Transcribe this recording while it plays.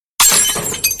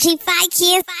G5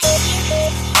 kids.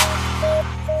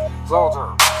 Soldier,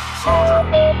 soldier,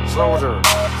 soldier,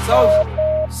 soldier,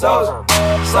 soldier,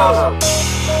 soldier.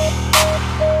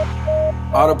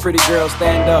 All the pretty girls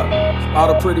stand up. All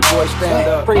the pretty boys stand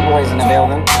up. Pretty boys in the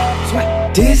building.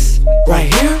 This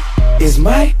right here is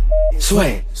my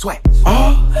swag.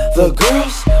 All the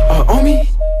girls are on me.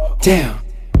 Damn,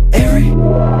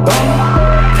 everybody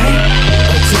pay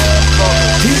attention.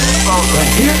 This right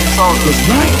here is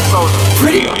my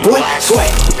pretty boy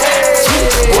swag. Sweet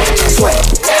boy swag.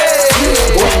 Sweet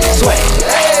boy swag.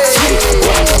 Sweet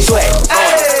boy swag.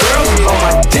 Girls on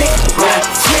my dick when I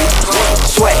sweet boy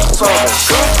swag. Girls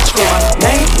scream my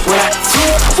name when I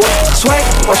sweet boy swag.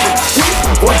 Watch it, sweet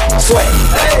boy swag.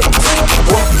 Sweet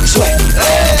boy swag.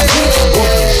 Sweet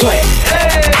boy swag.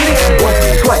 Sweet boy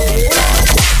swag.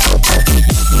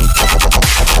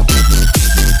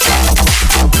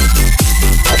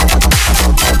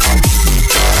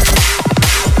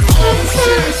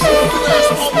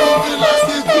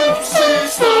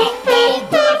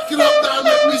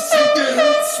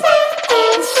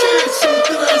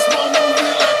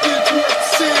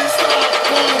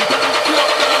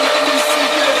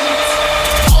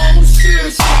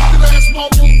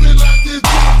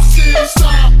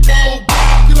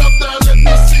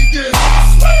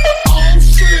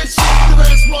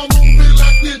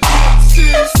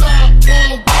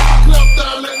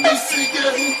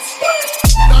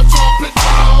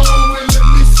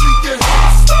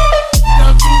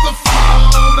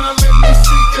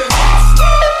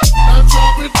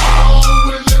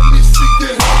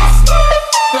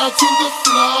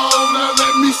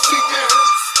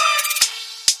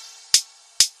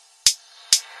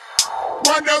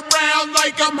 Run around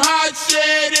like I'm hot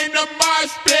shit in the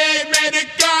mosh pit. Made a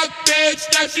god bitch,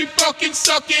 now she fucking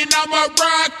sucking on my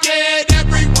rocket.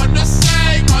 Everyone the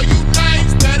same, all you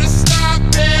lames better stop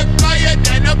it. Flyer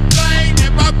than a plane,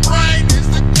 and my brain is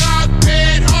the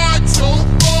cockpit. Heart too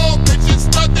full, bitch, it's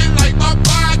nothing like my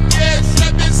pocket.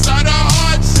 Strapped inside a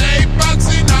heart shape,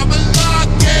 boxing, I'ma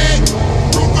lock it.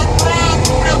 Prove it wrong,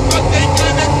 who the fuck they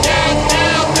gonna get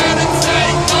down? Gotta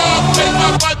take off with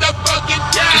my motherfucking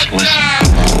cat now.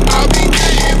 I'll be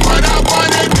getting what I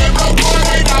wanted, never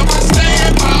wanted. I'ma stay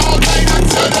in my own lane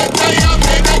until the day I'm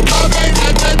in the coven.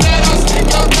 After that, I'll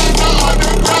stick up in the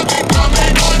underground, be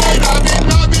coming on it. I've been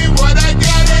loving what I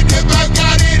got, and if I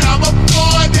got it, I'm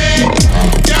afford it.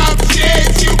 Dumb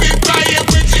shit, you be buying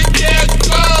with your cash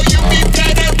flow. You be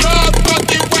better off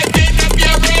fucking wetting up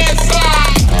your ass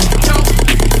off.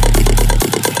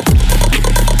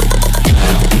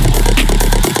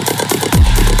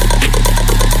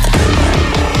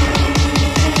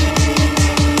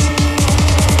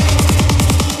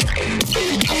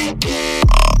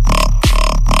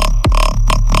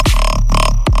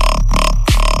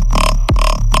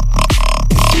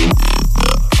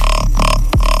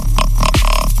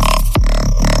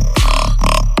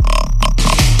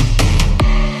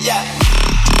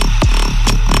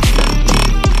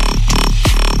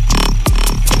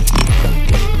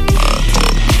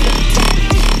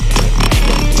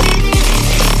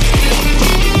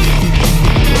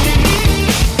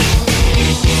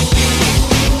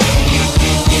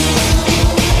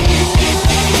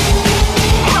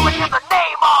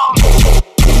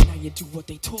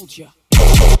 ya.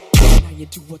 Now you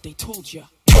do what they told ya.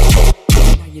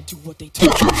 Now you do what they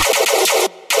told ya.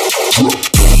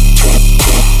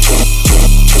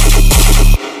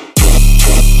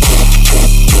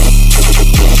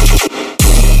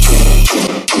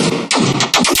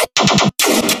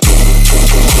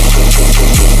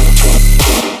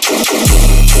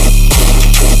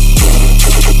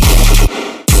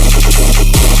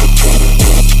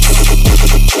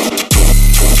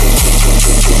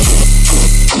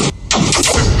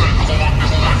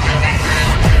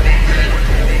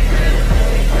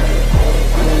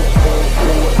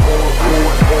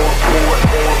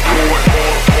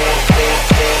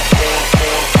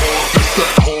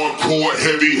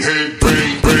 Heavy head,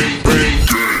 bang, bang, bang,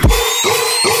 bang.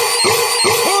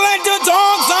 Who let the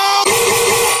dogs out?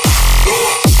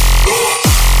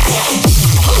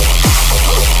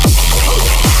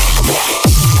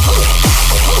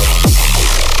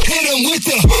 Hit him with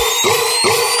the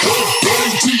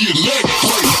bang to your leg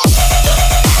break.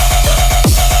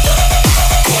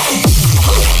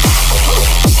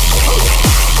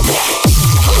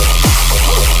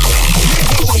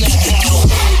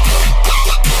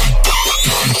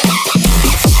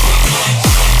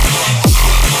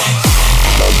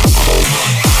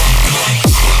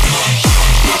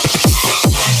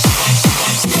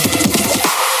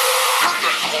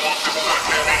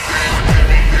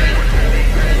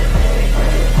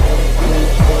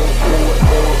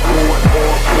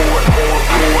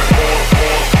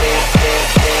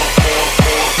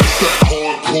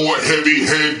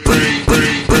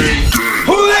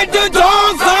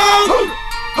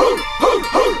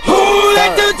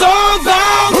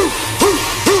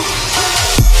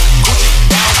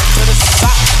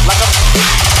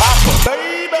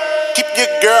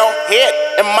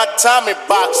 Tommy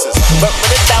boxes. But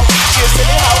when it out, she a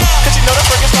silly hoe. Cause she know the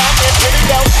freaking style is pretty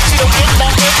dope. She don't get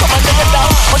nothing from my nigga though.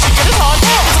 When she get it hard,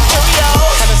 it's some Cheerios.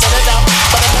 Kinda send it out,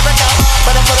 but I never know.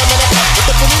 But I put them in a cup with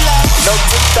the penny low. No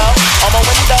tint though, on my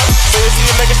window. So you see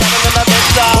a nigga shining in the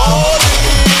window.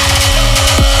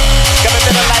 Got me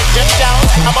feeling like Jim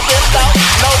Jones. I'm a flip though,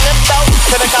 no lip though.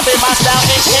 Couldn't copy my style,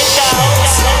 ain't shit go.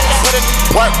 Put it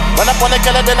work. Run up on the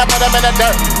killer, then I put him in the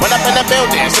dirt. Run up in the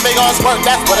building, so they gon' squirt.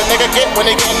 That's what a nigga get when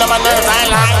he gettin' on my nerves. I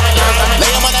ain't lying. Lay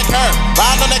him on that curb.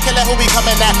 Ride on the killer who be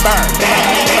coming that burn.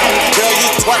 Girl, you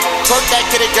twerk. Twerk that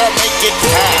kitty, girl, make it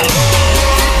turn.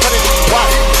 Put it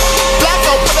work.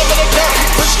 Blacko, put him in the dirt.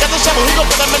 Push got the shovel, he gon'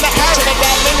 put him in the earth. Turn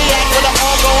that maniac with a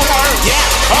all gon' hurt. Yeah,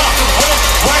 put it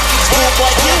work.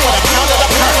 Schoolboy kid with a pound of the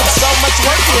perk. So much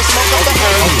work, he smoke up the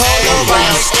herb. Polo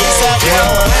rounds, inside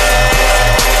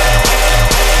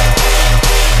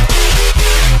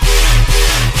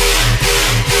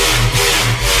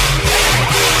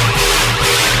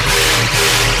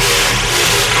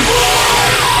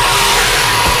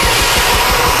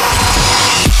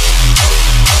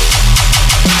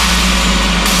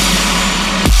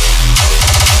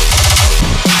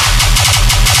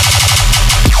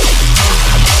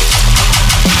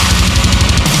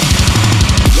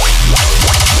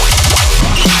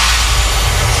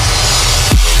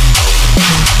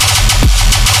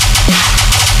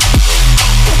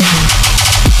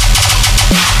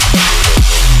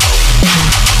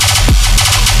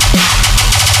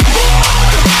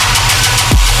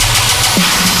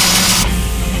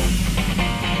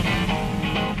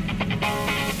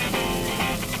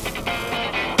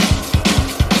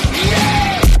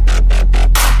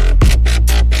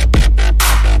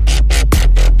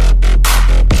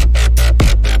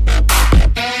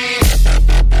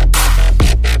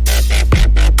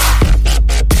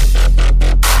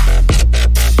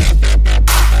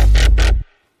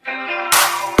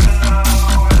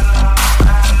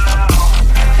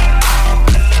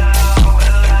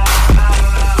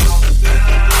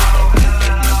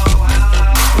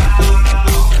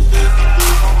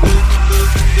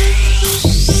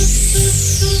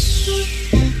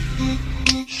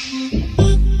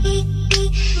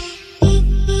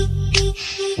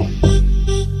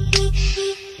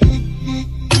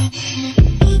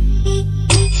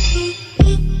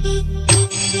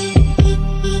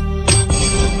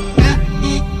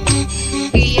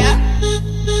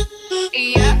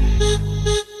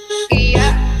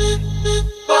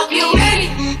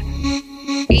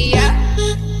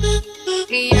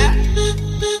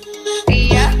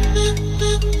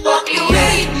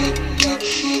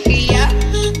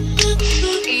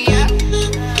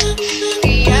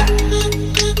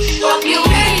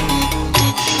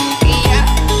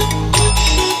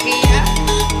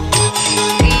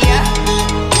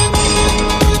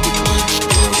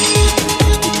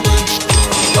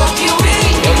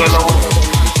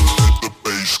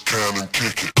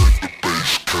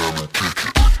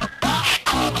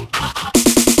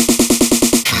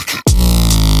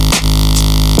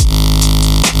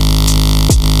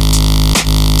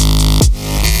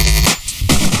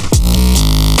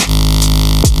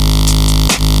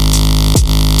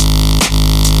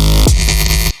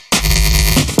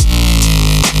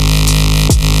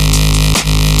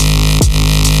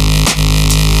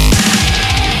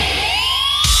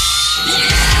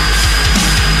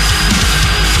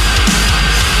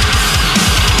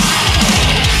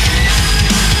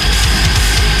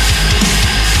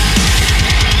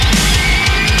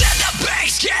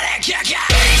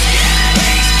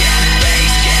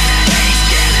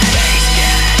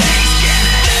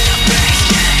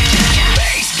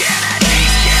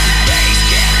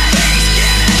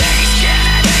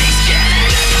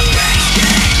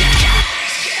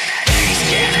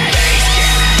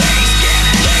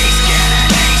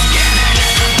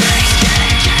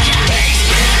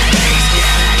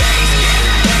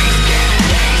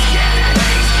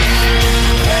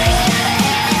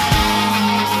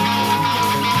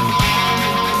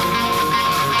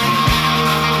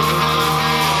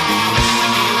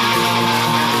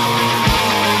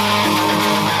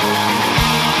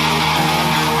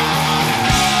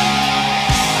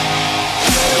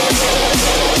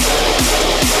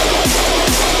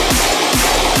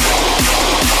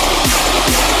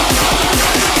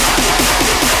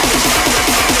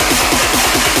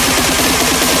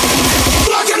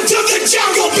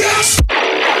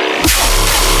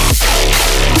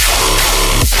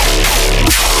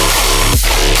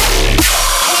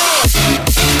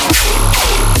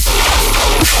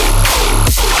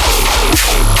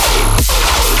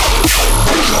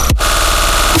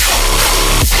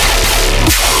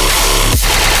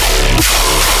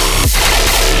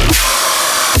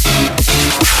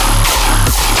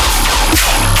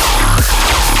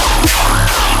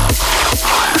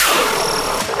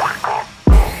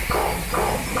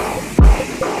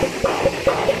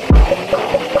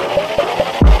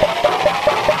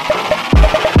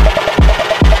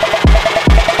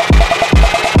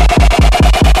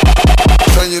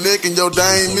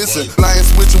ain't missing. Lion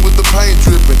switching with the paint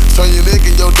dripping. Turn your neck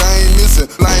and your day ain't missing.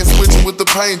 Lion switching with the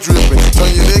paint dripping.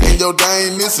 Turn your neck and your day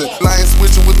ain't missing. Lion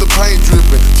switching with the paint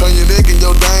dripping. Turn your neck and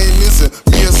your day ain't missing.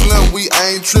 Me and Slim, we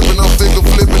ain't tripping. I'm finger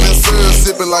flipping and syrup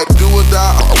sipping like do or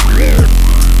die. Okay.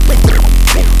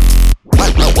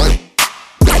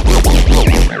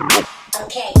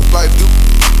 Like do.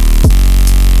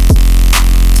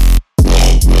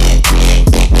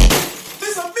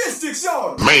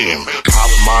 Man,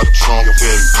 pop my trunk,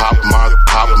 pop my trunk,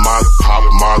 pop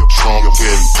my trunk,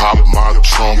 pop my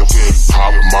trunk,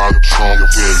 pop my trunk,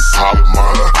 pop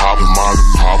my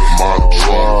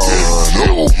trunk,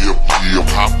 yeah,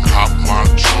 pop my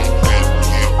trunk,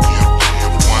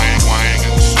 wang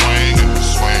and swing,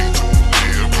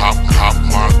 yeah, pop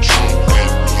my trunk,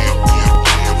 wang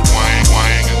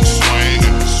and swing,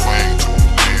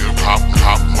 yeah, pop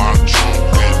my trunk.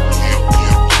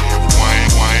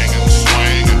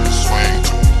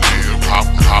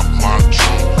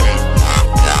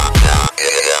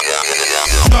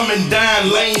 Coming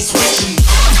down, lane switching.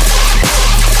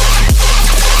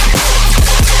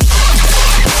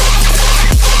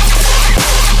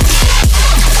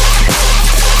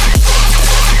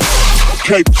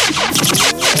 Okay.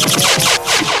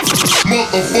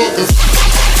 Motherfuckers.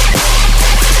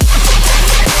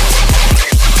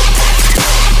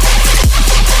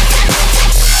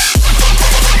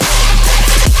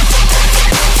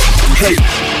 Okay.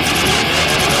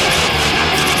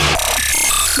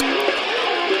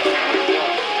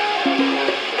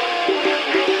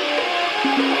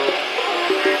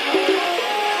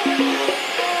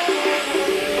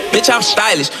 Bitch, I'm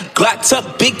stylish. Glock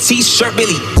tuck, big T-shirt,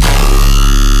 Billy.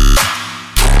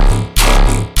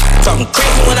 Talking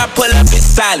crazy when I pull up, it's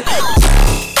silent.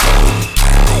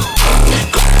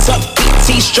 Glock tuck, big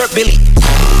T-shirt, Billy.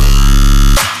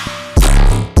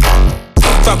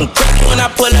 Talking crazy when I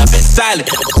pull up, it's silent.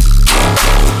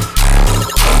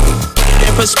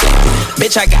 In perspective,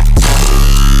 bitch, I got.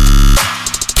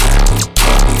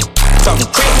 Talking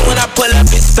crazy when I pull up,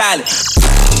 it's silent.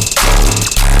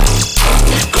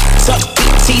 Tuck,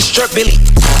 T-shirt, Billy.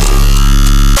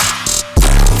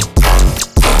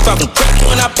 Talking crazy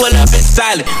when I pull up, it's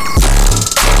silent.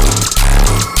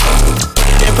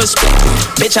 In perspective,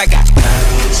 bitch, I got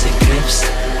Backwoods and clips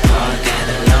all got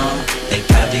along. They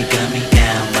probably gun me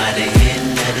down by the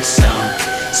end of the song.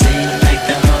 Seem like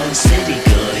the whole city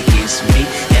go against me.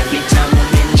 Every time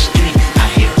I'm in the street, I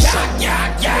hear a song.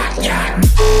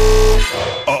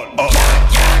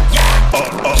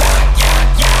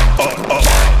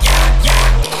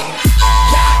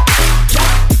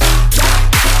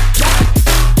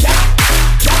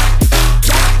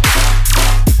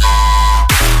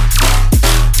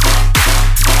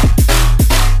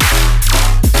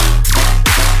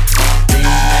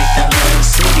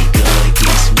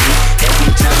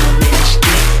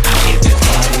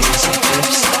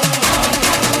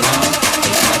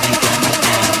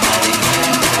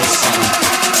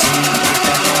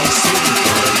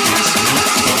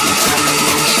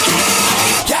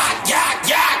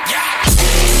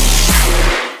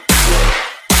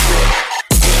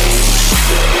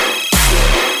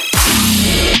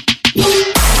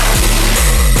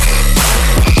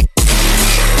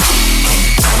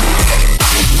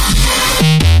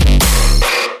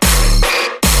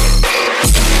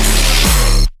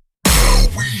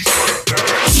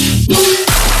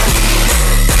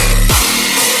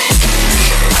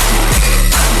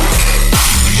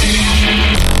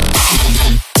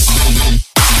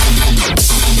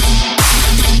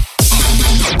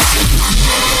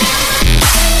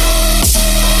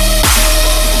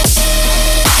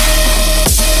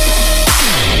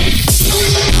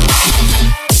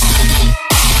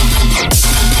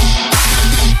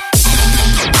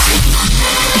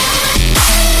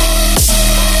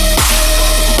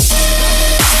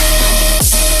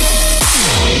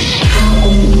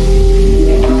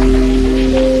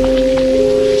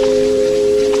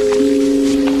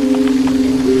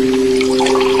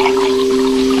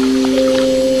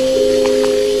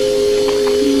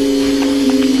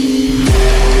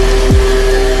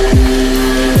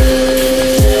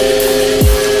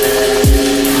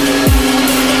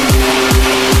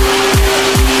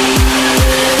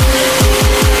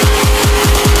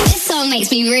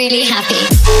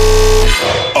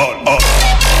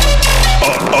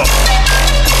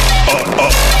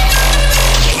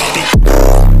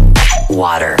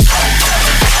 Water.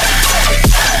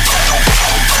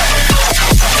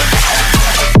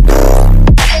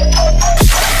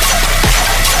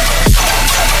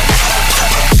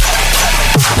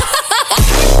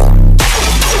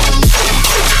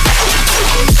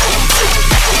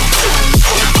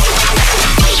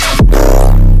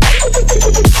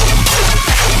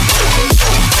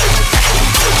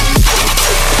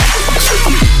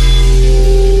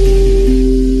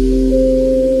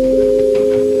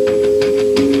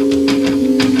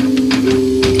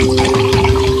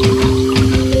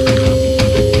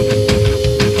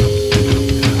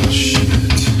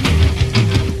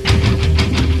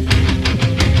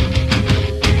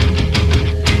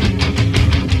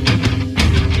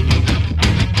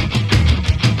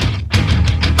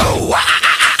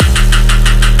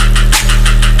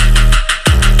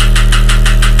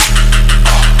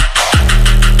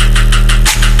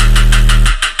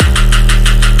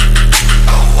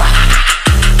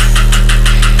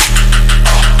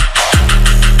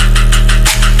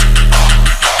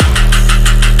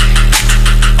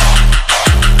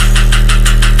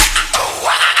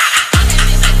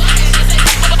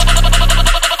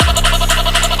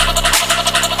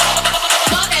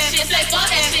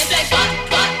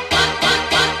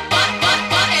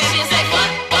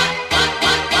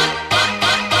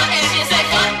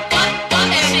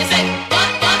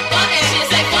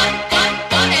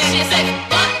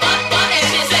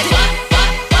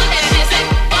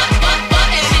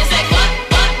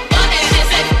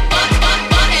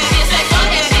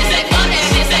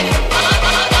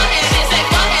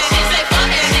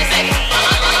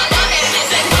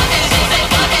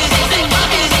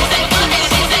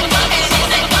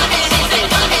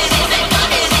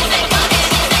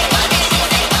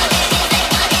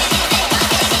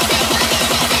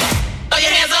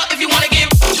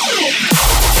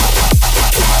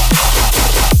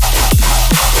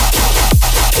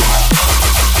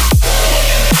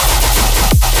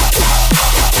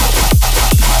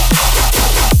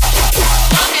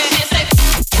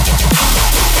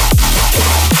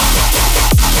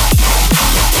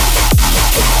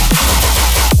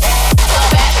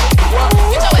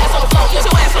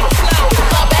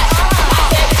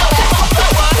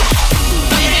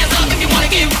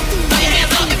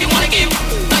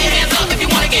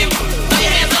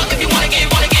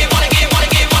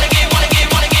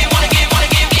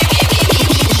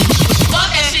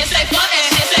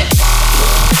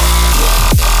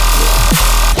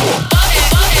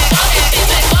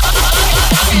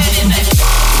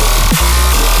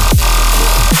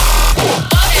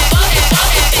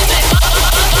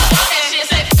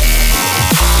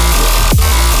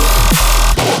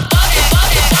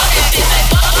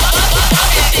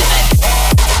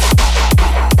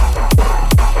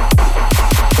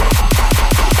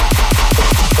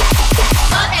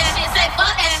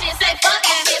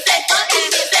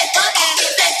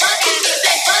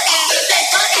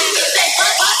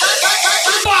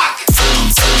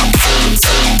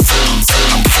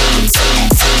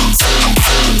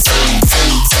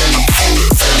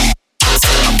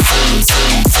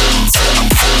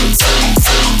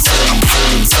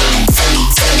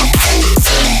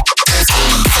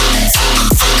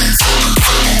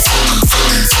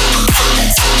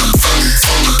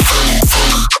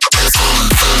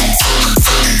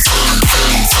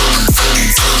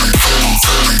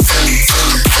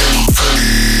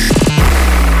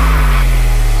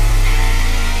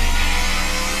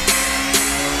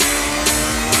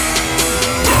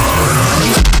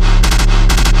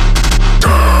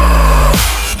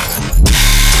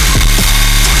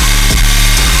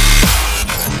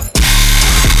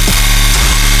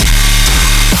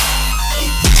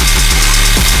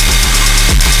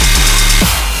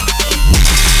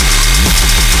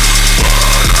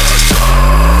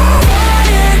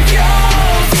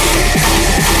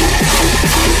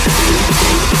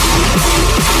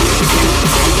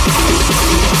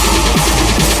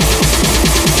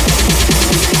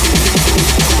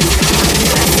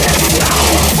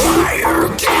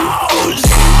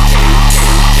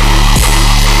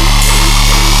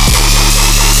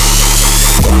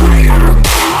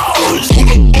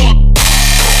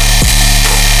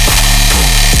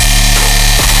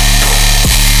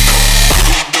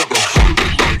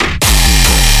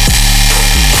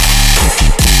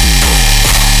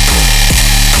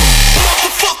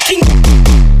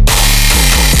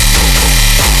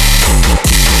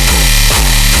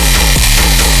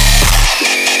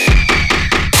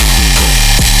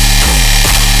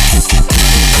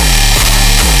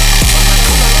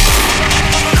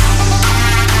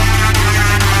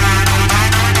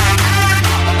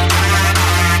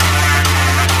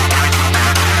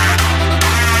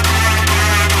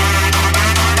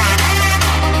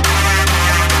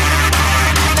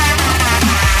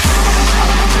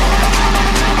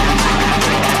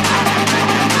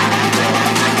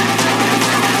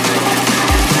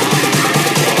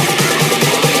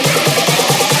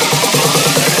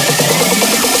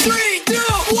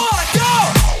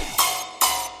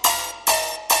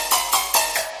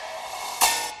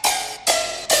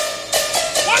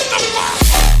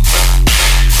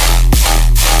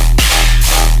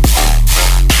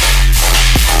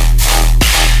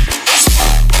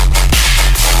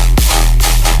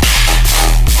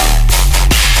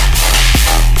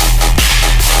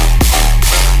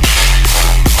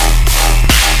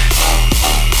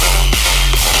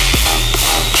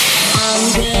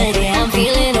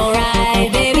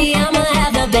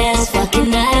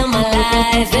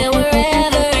 life, and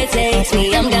wherever it takes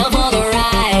me, I'm down for the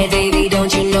ride. Baby,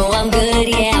 don't you know I'm good?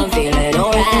 Yeah, I'm feeling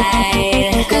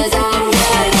alright. 'Cause I'm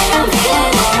good, I'm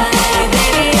feeling alright.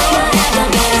 Baby, I'ma have the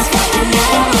best fucking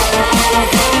night of my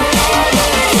life. And wherever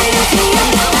it takes me, I'm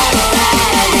down for the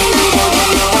ride. Baby, don't you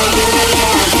know I'm good?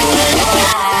 Yeah, I'm feeling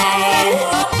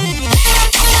alright.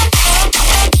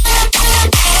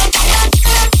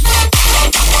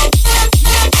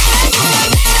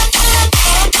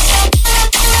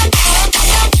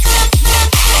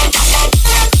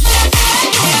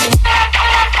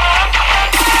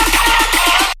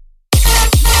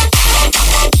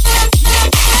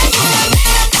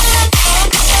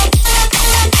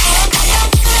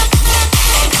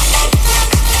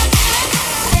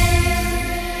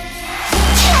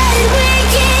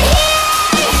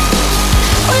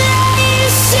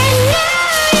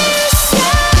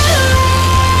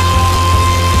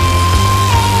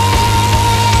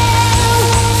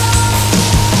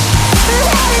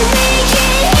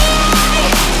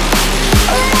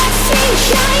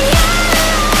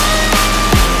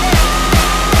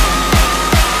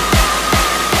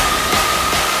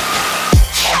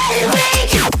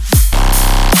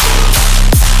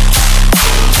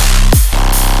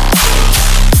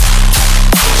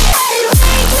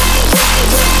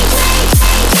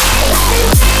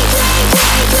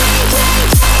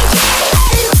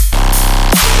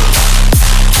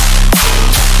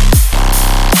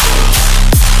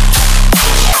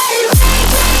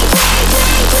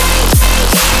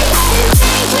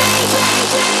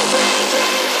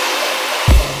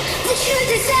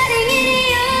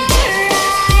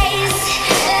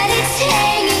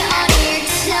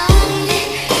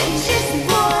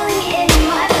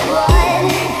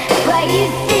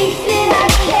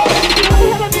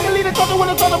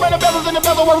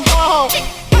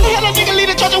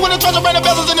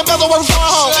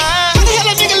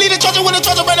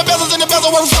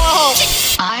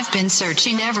 I've been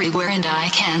searching everywhere and I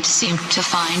can't seem to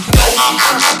find.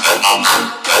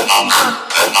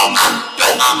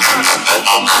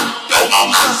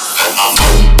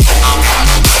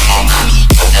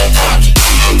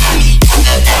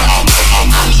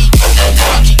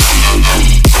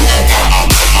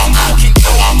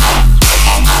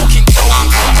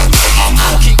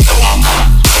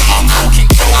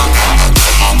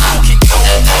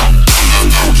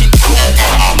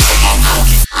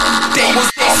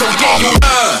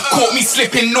 Caught me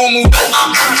slipping normal.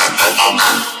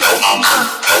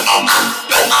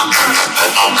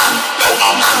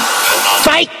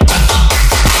 Fight!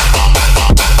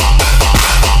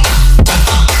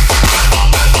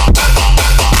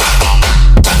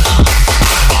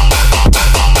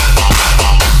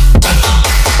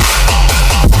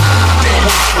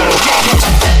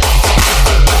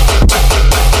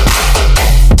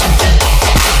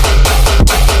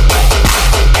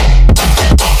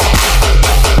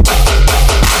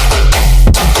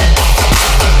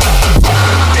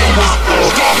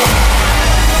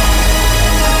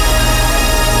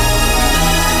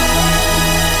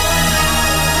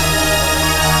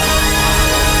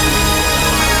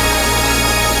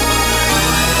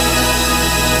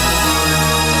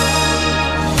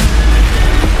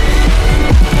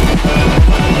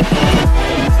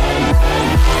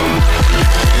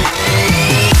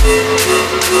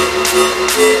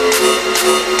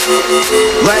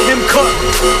 Let him cook.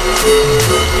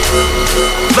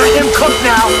 Let him cook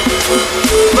now.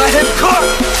 Let him cook.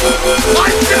 I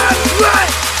said let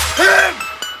him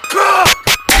cook.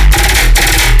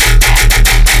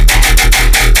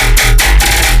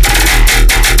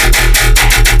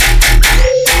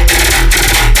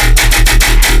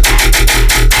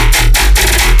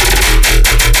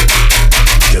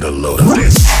 Get a load of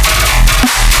this.